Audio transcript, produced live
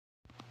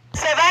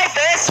Você vai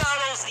ver,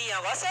 sua mãozinha.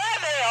 Agora você vai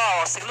ver,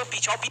 ó. Segundo o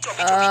beat, ó. O beat, ó. O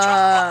beat, ó. O beat, ó.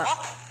 Ó.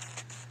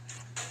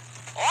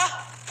 Ó.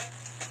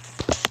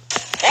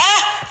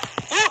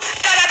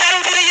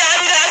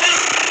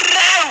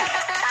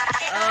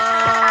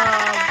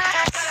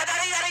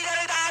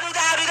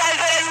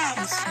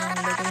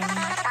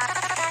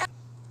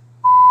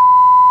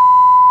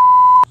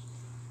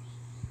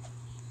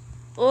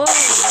 Ó.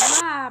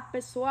 Isso, olá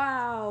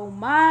pessoal,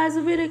 mais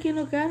um vídeo aqui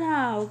no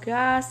canal, Br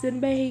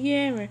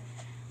Gamer.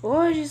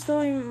 Hoje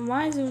estou em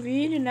mais um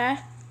vídeo,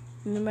 né,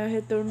 no meu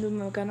retorno do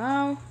meu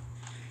canal,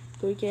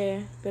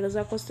 porque pelos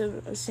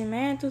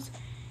acontecimentos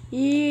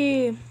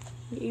e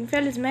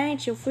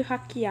infelizmente eu fui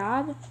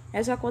hackeado.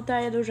 Essa conta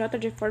é do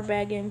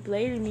JG4BR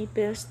Gameplay, ele me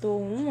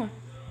prestou uma,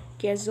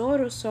 que é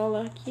Zoro Solo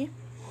aqui.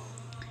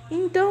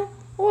 Então,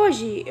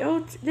 hoje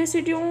eu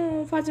decidi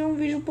fazer um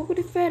vídeo um pouco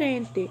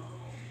diferente.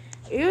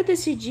 Eu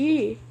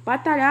decidi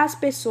batalhar as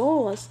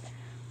pessoas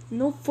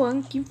no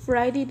Funk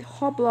Friday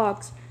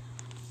Roblox.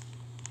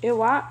 Eu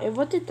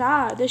vou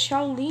tentar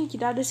deixar o link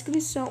da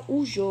descrição,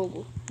 o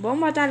jogo. Vamos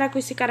batalhar com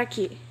esse cara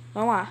aqui.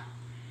 Vamos lá.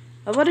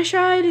 Eu vou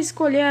deixar ele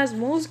escolher as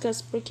músicas,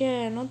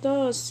 porque não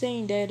tô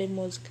sem ideia de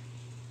música.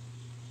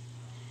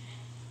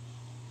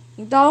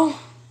 Então,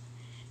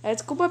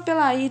 desculpa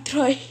pela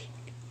intro aí.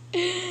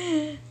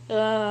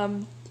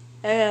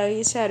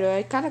 E sério,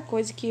 é cada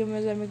coisa que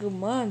meus amigos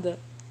mandam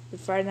do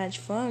Fortnite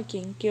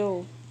Funk que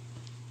eu,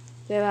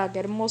 sei lá,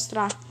 quero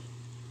mostrar.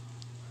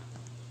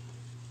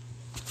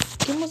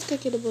 Que música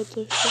que ele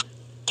botou?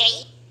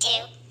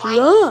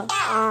 Run?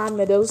 Ah,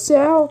 meu Deus do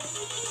céu.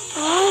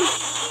 Ai.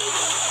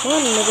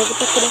 Mano, mas eu vou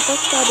estar querendo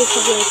passar desse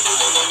jeito.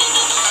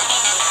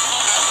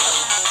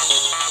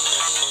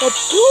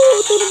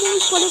 Todo mundo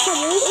escolhe essa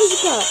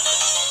música.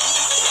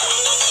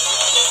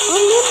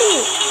 Olha,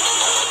 meu.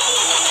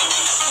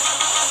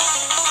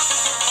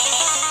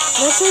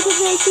 Não sei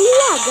como é que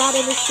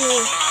lagada no chão.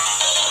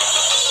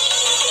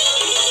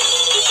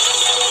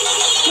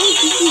 Mano,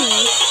 que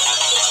é isso?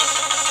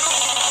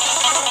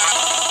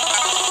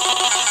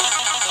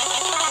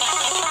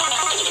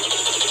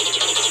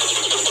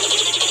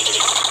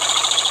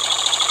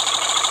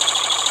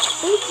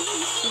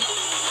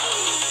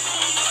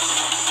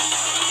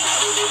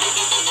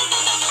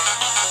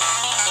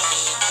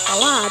 Olha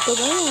lá, tô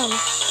ganhando.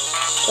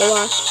 Eu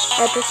acho.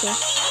 Tô sim.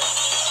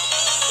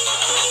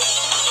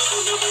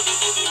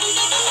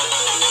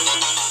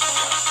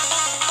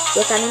 Tô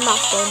com a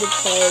animação do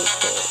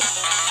peito.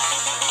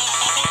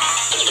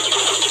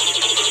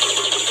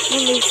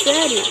 Mano,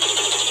 sério?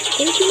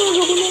 Como que meu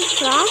jogo não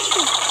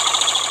cracha?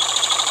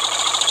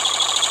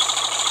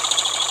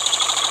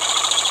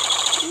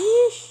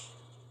 Ixi.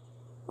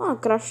 Ah,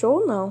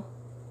 crashou ou não?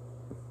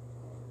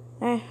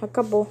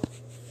 Acabou.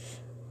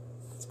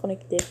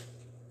 Desconectei.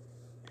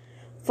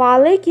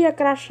 Falei que ia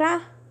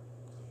crashar.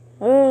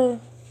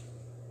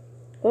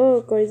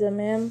 Coisa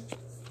mesmo.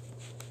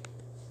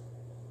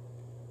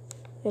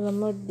 Pelo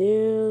amor de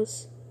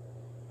Deus.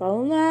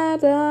 Falo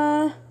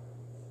nada.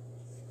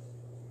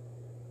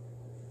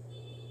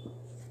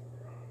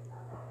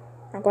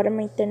 Agora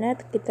minha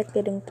internet que tá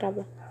querendo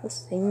travar. O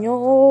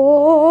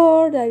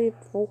Senhor, dá-me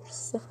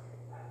força.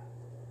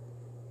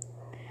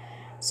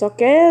 Só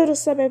quero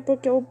saber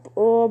porque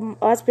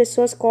as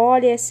pessoas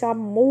escolhem essa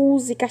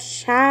música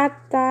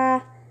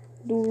chata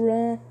do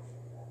Run.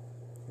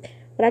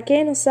 Pra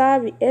quem não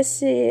sabe,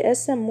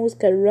 essa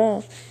música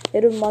Run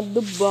era o modo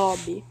do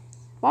Bob.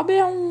 Bob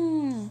é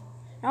um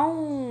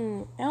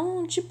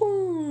tipo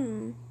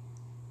um...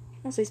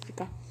 Não sei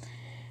explicar.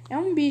 É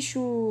um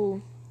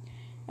bicho...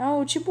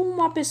 É tipo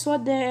uma pessoa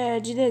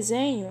de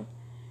desenho.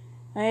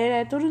 Ele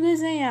é todo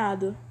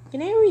desenhado. Que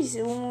nem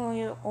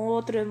um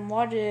outro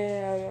mod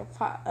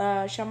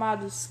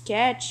chamado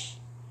Sketch.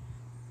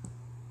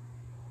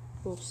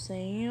 O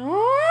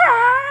Senhor.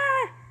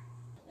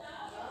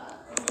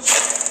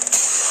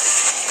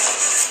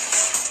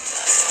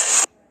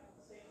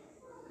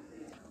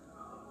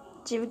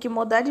 Tive que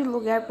mudar de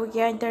lugar porque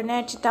a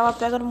internet tava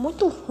pegando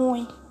muito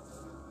ruim.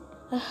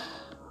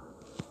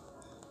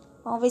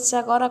 Vamos ver se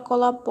agora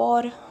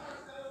colabora.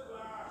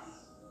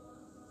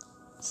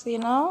 Se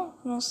não,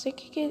 não sei o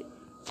que.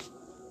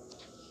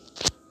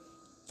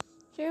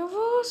 Eu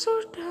vou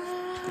surtar.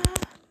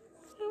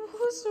 Eu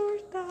vou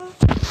surtar.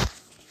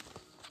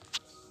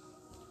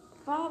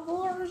 Por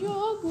favor,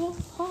 jogo,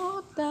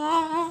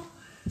 roda.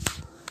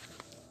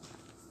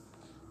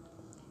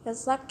 Eu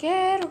só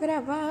quero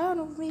gravar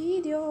um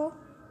vídeo.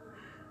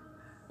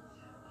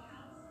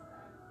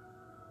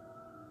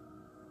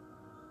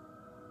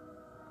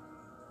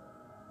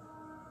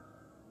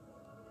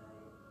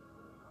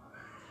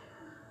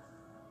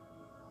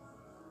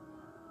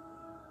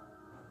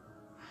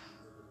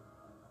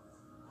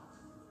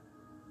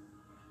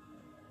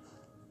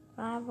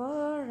 Por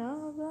favor,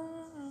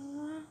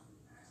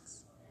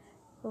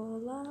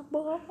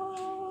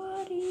 colabore.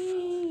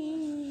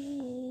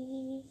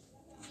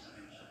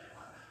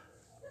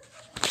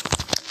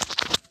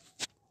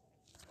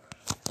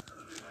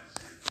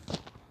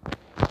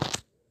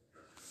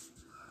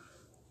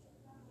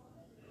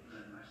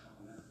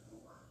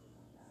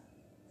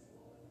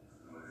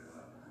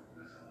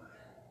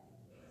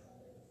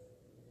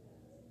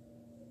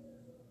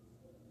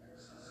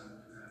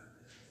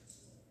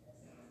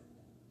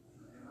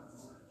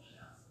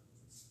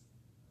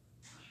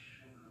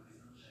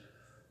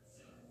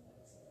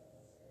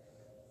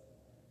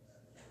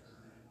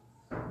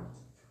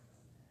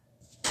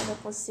 eu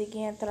conseguir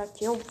entrar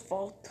aqui, eu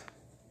volto.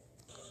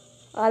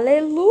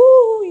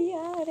 Aleluia!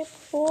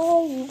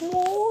 Depois de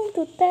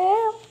muito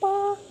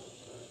tempo.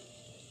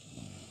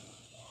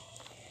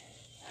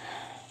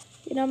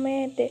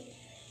 Finalmente.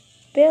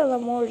 Pelo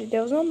amor de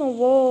Deus, eu não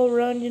vou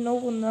run de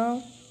novo,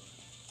 não.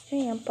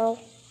 Sem a pau.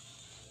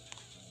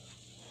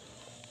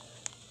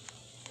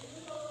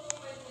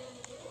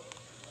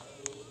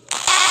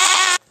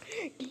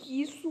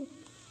 Que isso?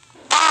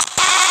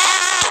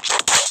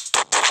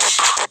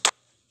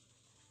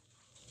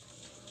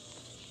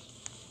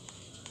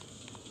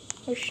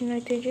 Oxi, não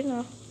entendi,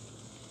 não.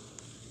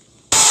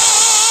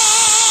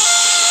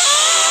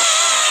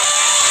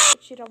 Vou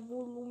tirar o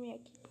volume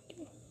aqui.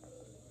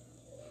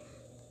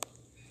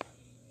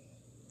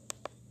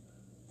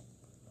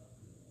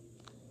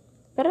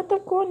 O cara tá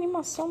com a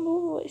animação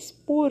do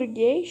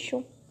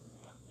Spurgation.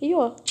 E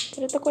ó, o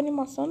cara tá com a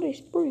animação do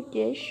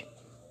Spurgation.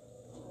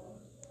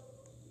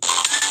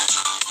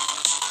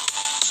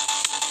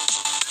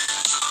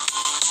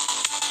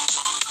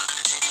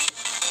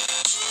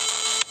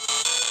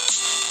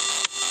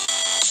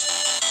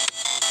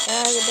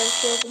 Deve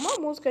ser alguma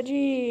música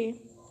de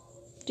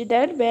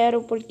Dead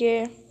Battle,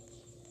 porque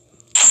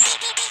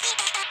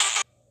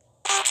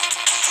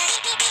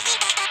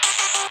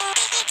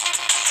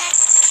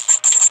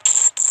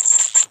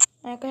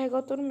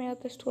carregou tudo minha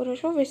textura.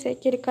 Deixa eu ver se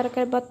aquele cara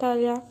quer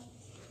batalhar.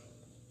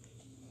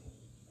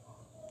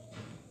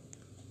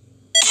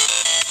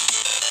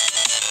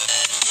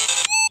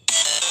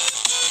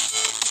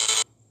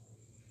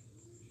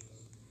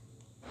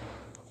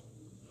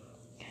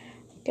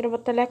 Quero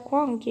batalhar com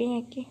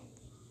alguém aqui.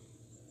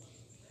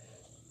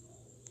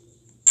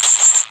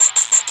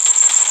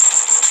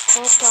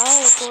 Opa,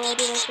 eu tô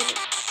ali naquele...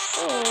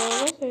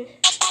 vocês.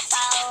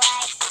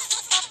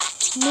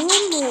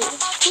 Mano,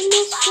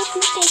 olha só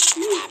quem tá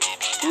aqui.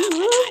 O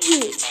Lug.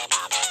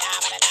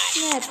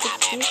 Não é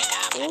possível.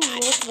 Ô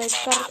louco, velho. Esse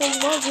cara tá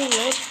igualzinho o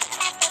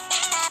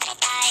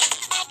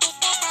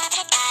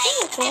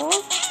Lug.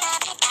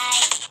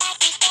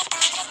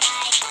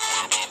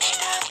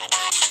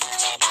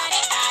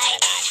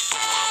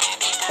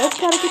 É o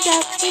cara que tá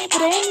sem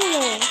prêmio,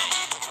 velho.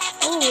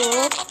 Ô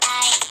louco.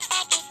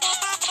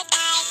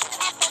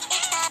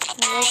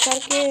 É o cara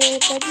que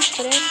tá de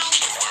prêmio.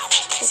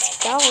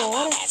 Da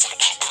hora.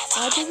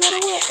 Antes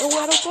eu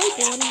era o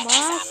doidão,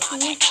 mas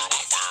sim.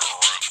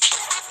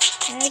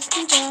 É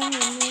que dá, né?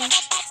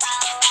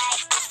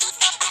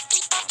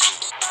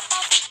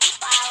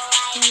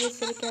 Vamos ver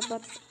se ele quer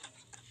bater.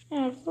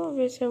 Vamos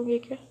ver se alguém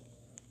quer.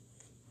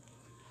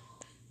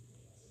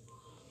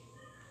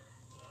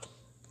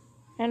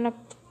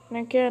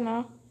 Não quer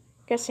não.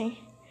 Quer sim.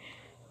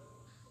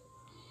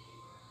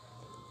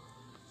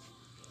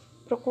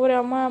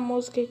 Procura uma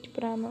música aqui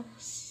pra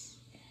nós.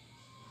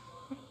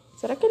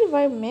 Será que ele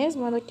vai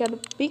mesmo daqui a do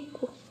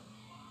pico?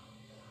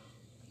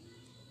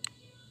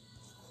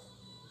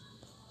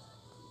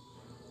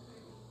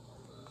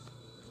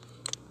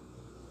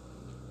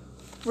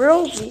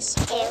 Roses.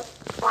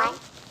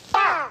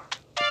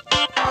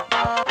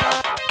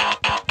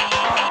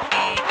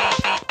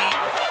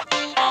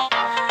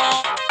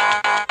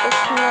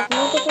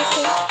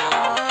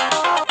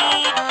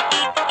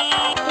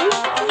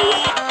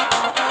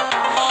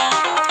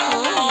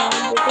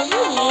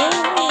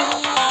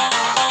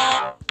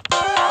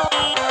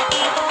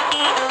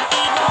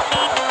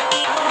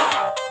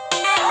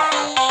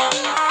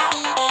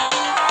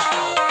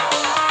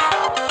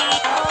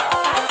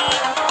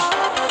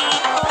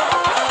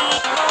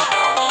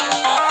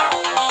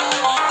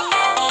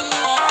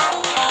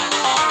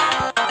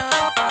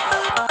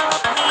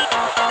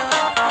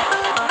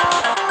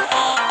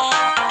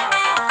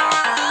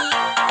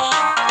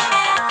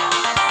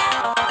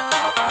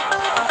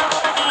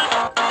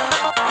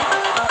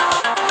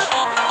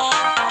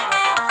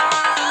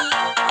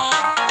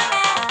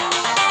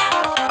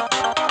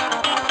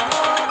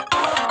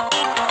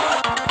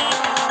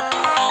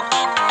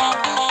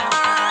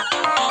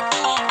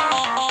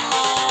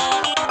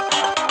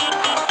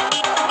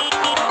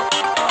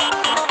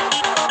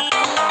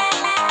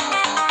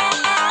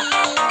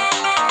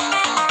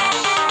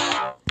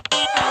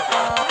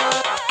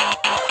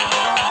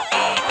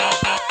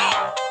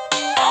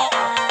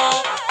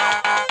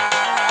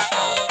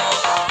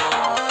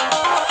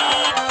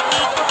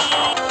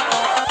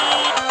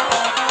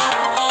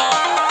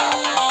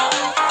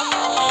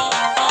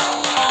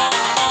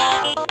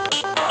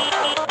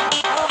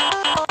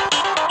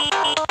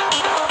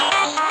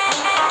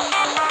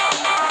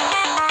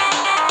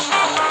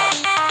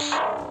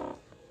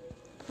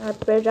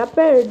 Já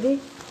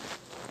perdi.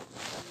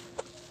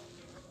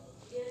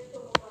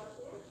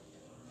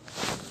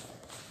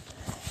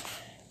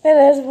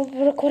 Beleza, vou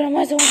procurar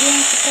mais um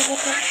vídeo pra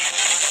botar.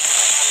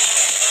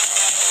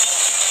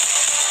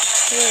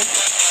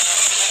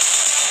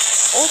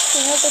 O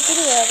senhor tá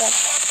tudo legal.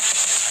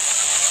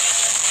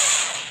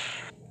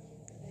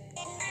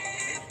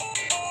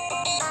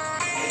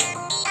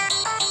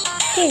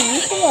 Que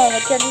isso,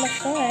 mano? Que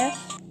animação é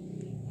essa?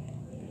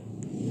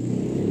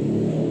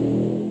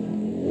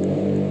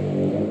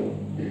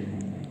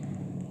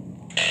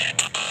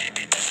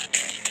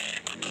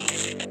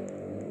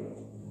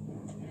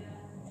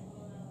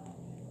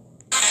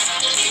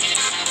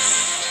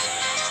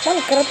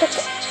 cara tá...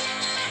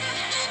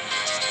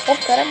 O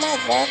cara é uma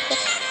vaca.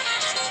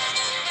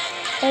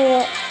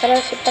 O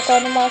cara tá com a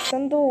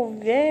animação do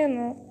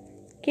Venom.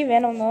 Que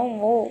Venom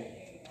não, ô.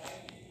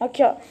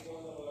 Aqui, ó.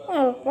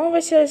 Vamos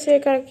ver se esse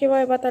cara aqui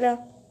vai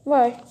batalhar.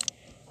 Vai.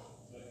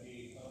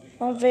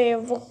 Vamos ver,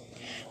 eu vou...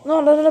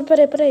 Não,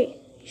 peraí.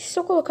 E se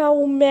eu colocar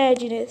o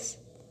Madness?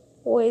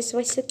 Ou esse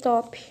vai ser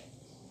top.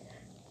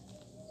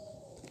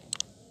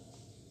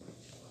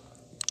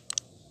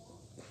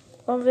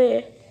 Vamos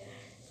ver.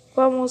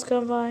 Qual música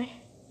vai?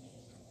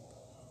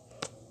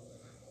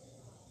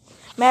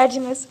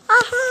 Madness.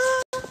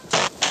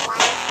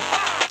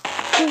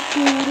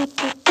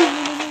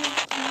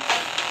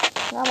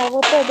 Não, mas eu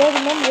vou perder do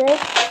mesmo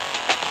jeito.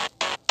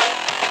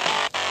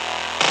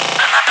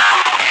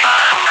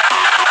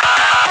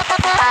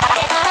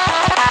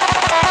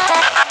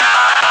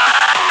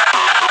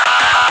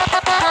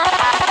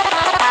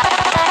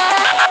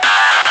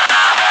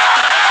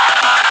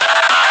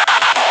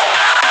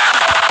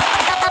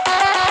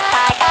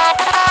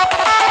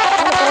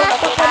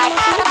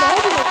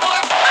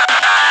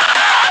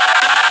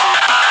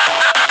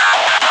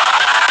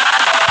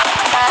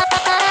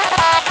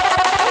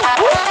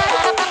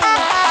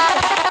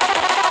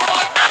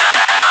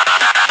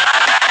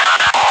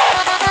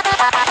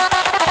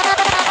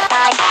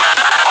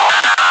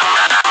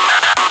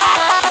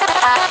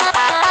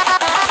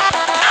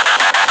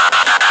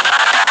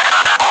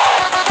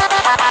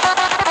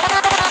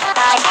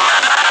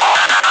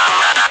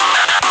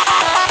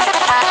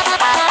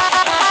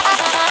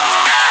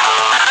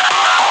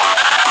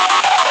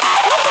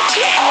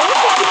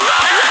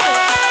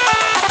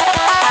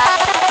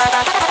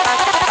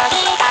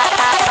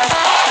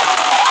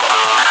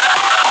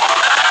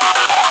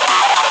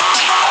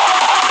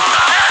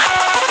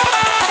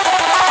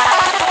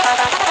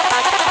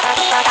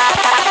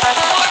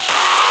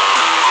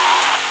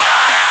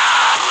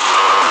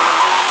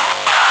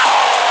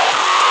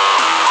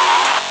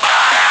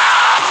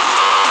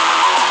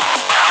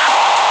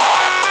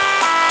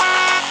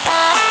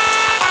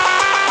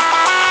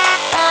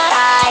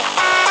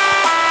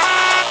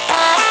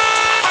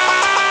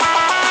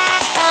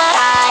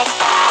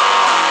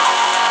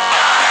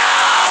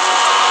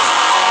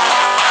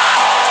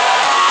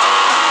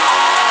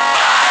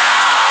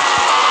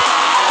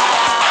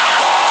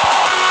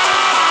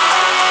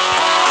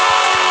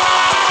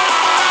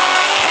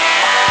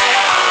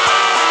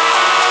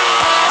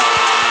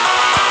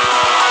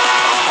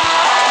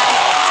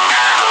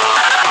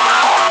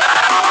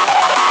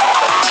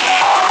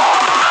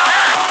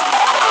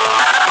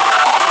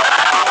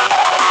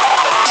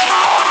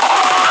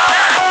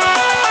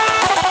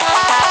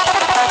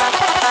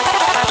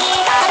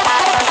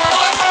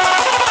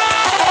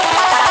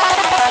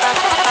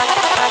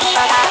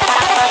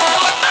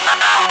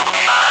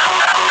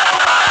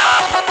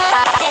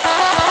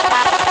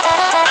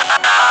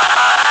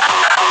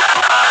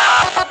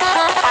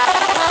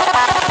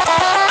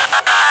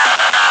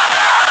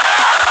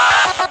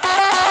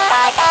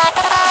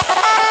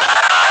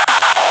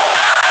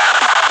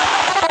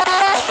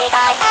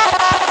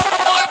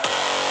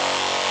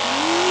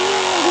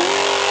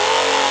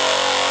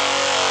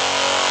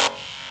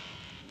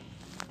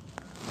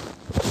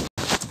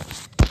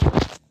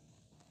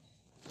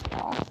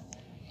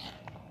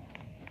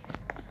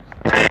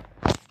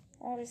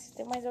 Vamos ver se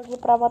tem mais alguém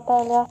pra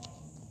batalhar.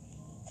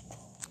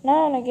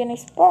 Não, ninguém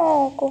nesse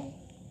pouco.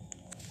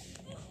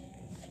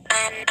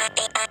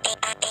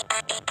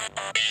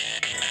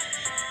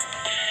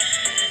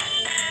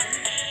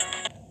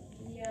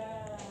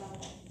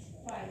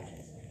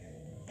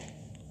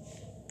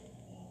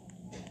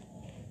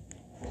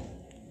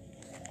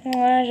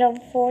 Já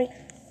foi.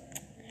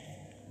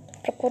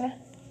 Procura.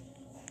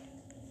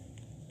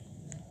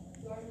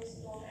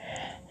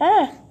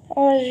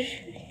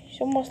 Hoje.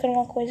 Deixa eu mostrar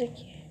uma coisa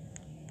aqui.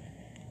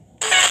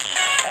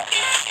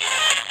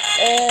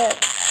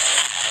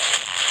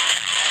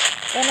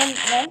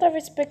 Eu não tava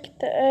esperando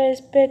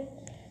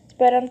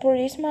por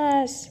isso,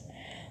 mas...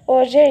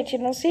 gente,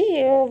 não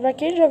sei, pra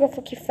quem joga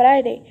Fuck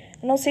Friday,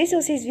 não sei se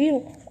vocês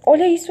viram.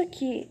 Olha isso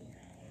aqui.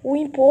 O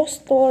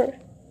impostor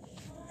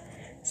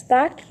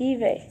está aqui,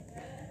 velho.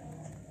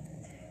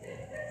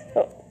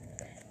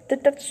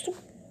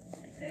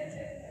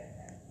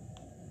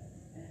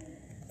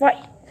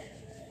 Vai.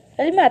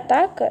 Ele me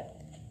ataca?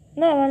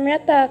 Não me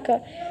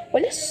ataca.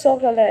 Olha só,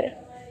 galera.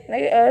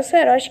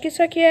 Sério, acho que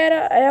isso aqui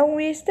é um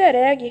easter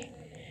egg.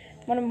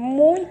 Mano,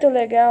 muito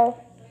legal.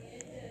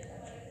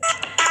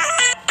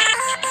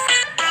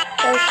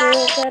 Eu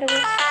quero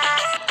ver.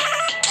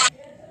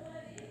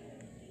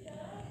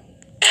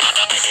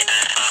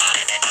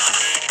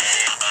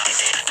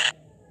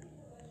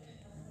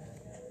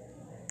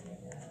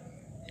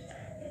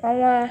 Vamos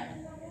lá.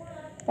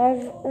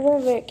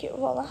 Vamos ver aqui.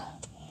 Vamos lá.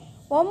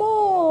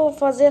 Vamos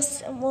fazer a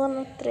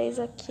semana 3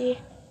 aqui.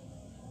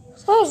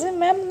 Sozinho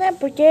mesmo, né?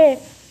 Porque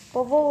o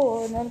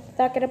povo não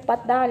tá querendo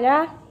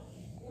batalhar.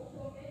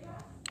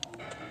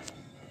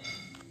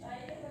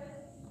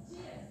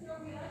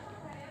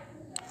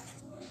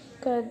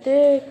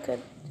 Cadê?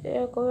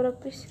 Agora eu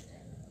preciso.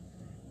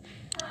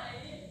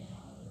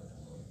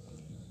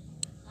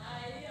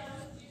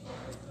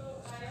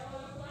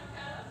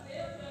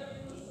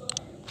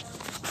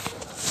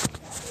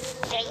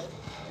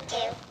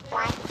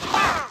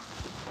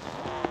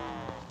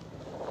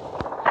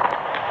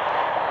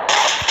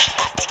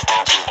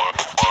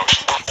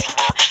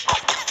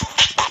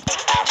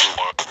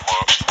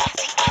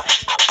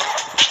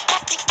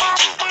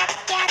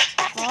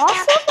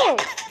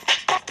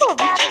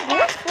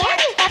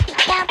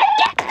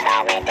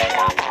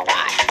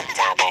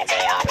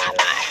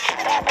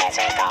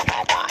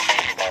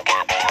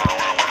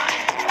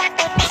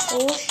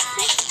 Oxi.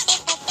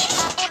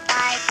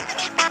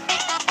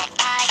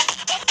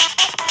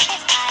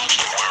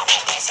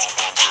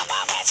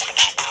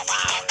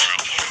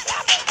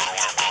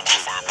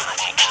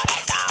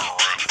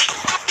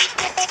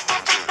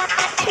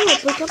 Pô,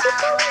 por que eu tô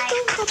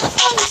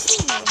tão assim,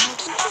 meu? Não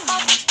tô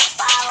entendendo.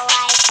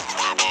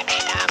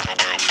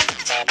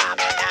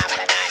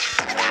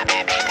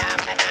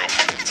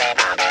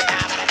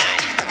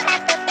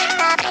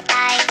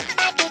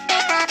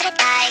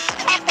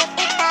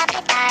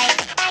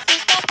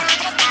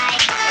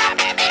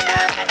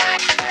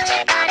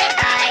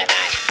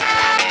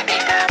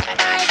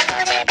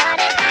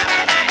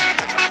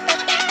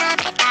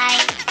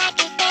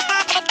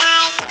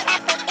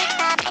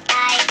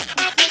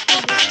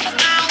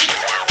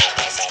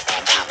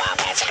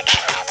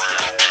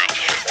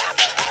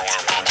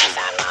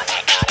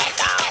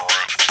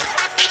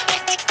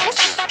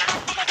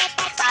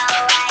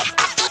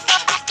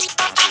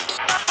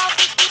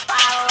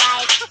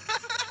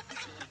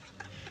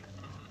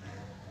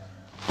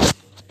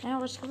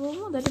 Eu acho que eu vou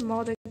mudar de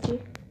modo aqui.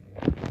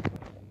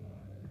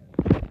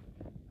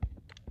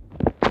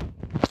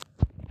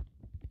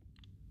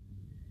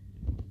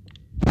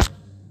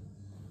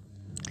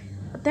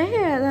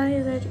 Até dar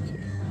risada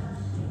aqui.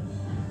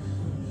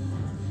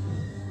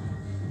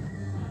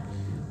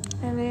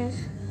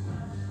 Beleza.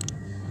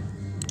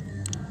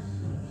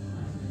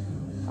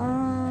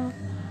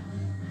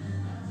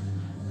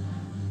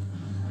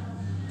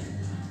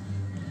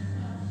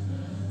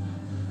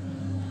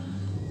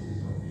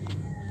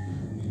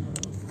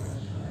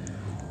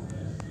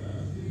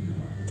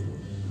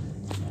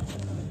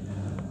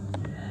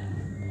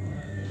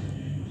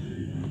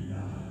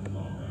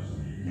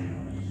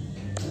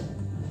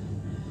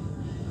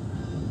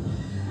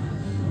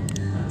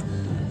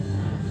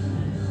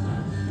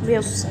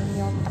 Meu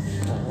senhor, tá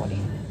fora.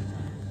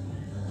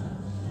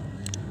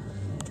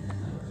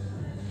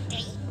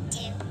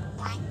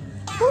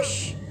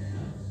 Puxa.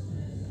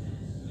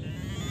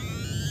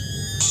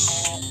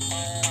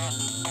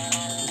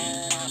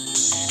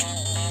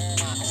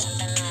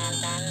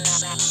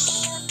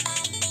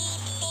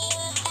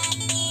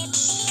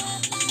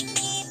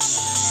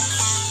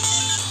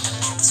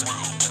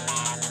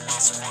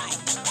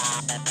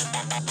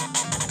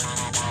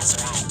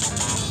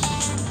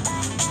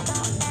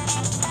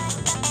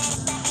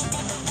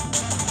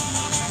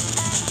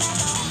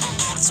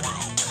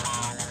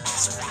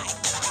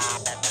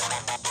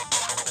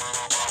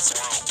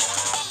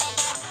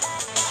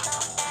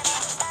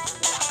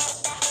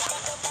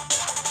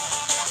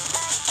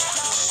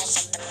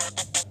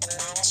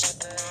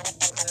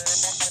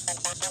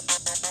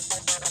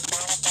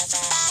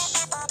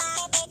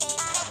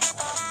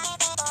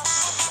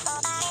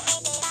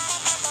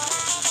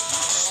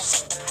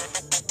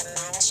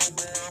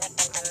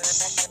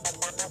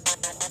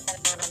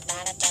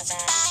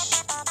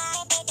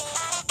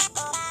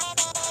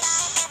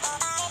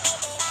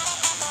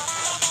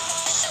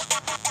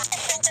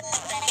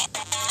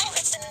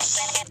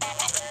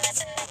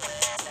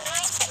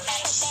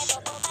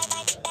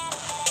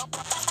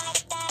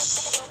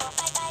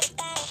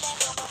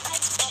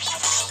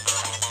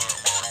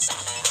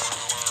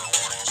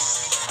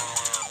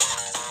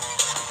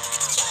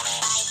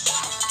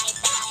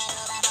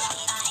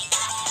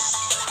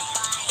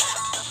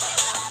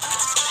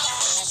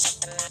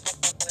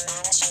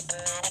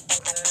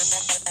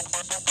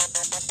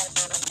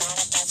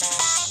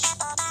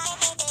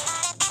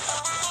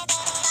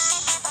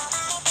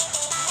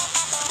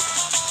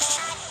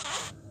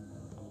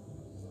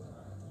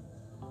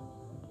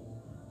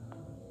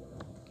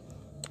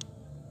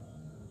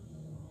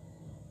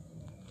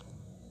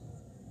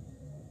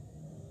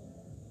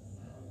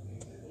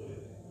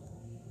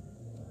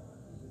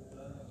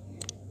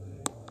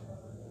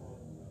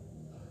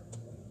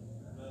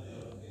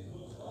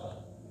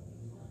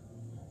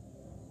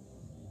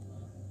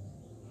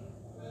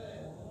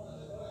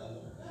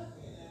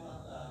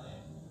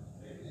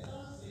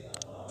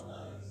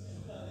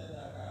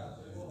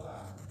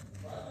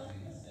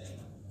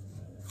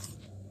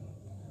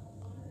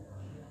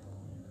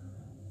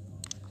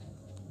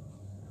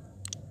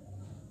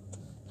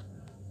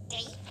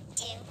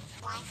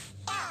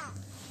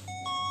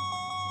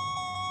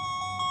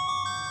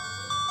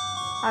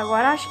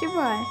 Agora acho que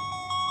vai.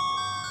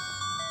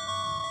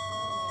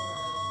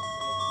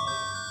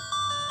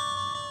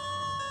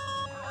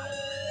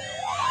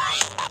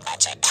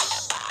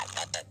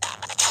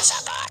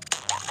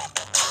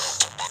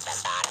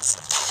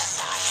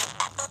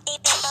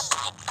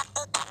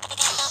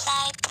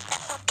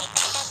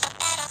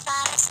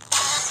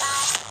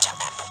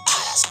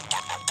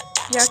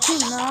 Já que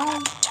não.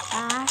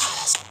 Ah.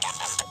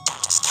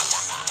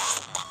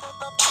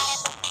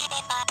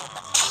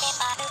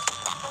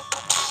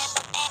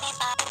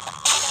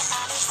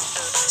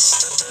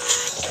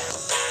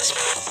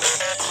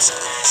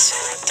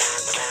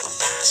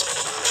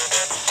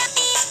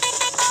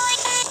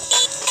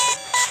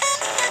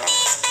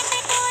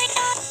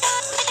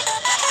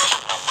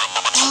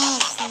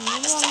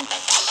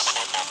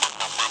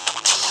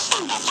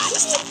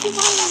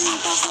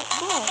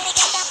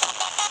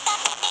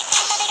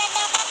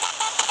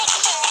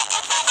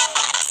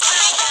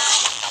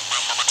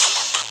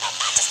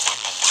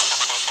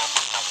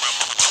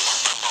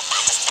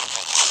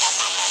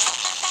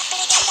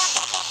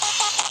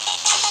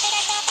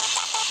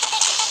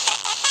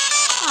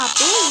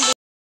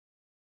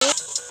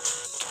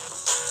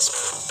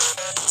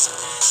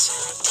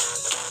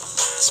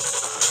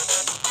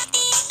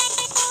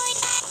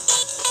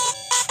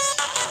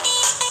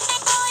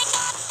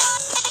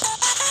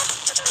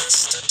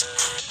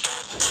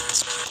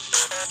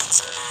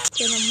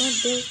 Pelo amor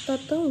de Deus, tá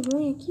tão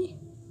ruim aqui.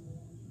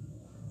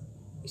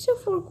 E se eu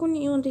for com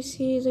nenhum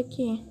desses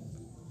aqui?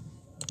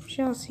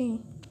 Já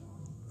assim.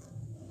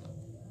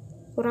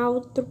 Por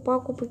outro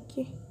palco,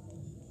 porque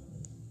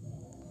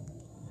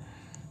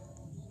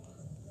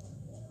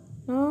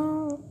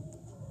não.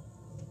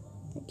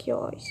 Aqui,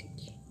 ó, esse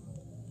aqui.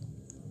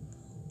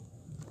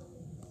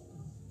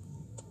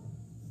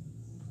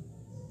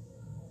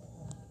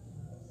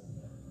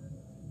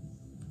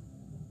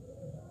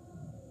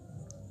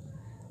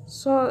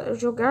 Só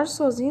jogar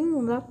sozinho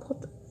não dá pra...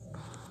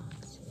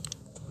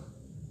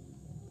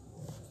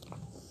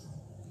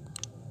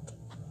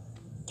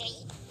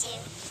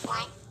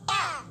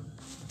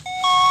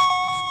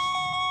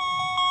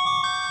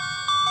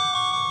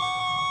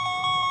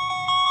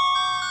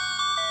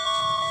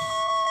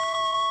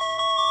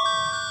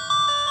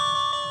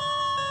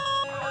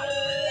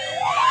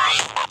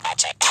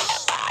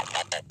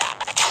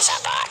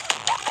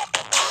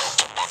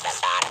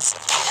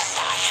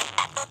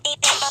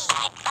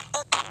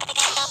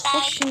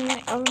 Oxi,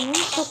 eu não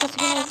tô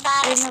conseguindo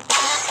ver na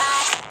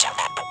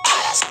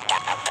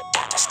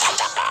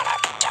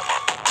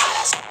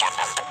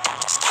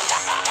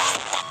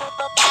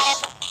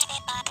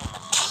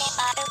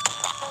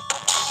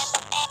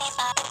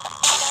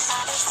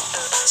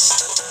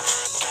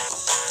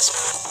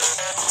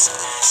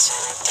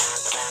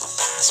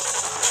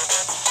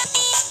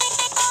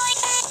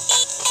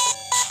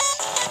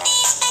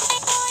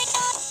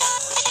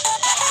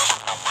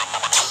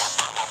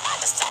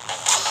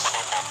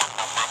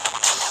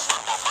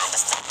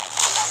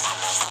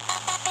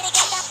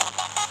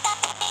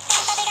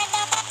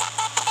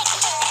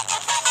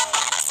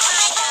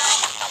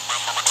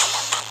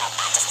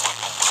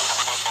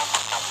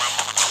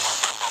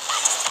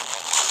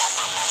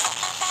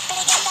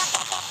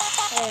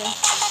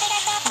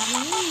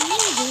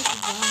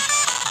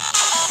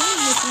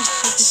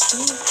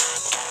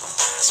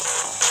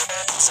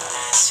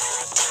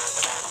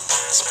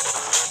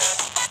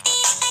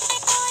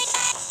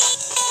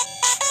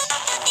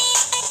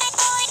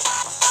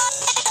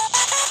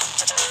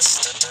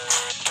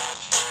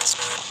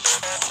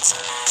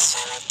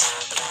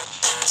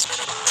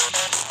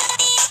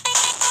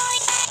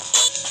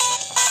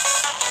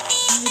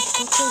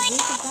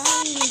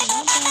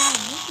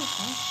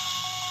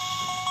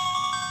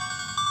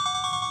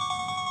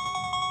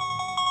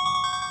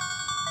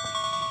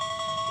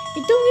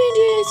Então, gente,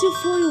 esse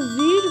foi o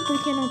vídeo,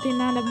 porque não tem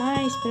nada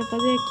mais pra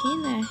fazer aqui,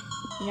 né?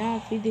 Já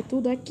fiz de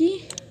tudo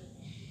aqui.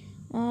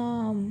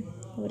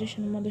 Vou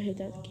deixar no modo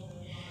retrato aqui.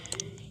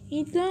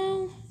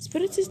 Então,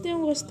 espero que vocês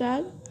tenham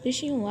gostado.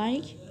 Deixem um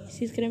like,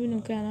 se inscreve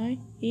no canal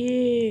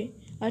e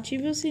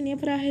ative o sininho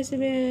para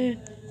receber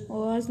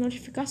as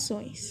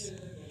notificações.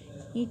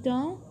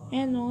 Então,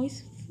 é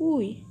nóis,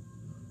 fui!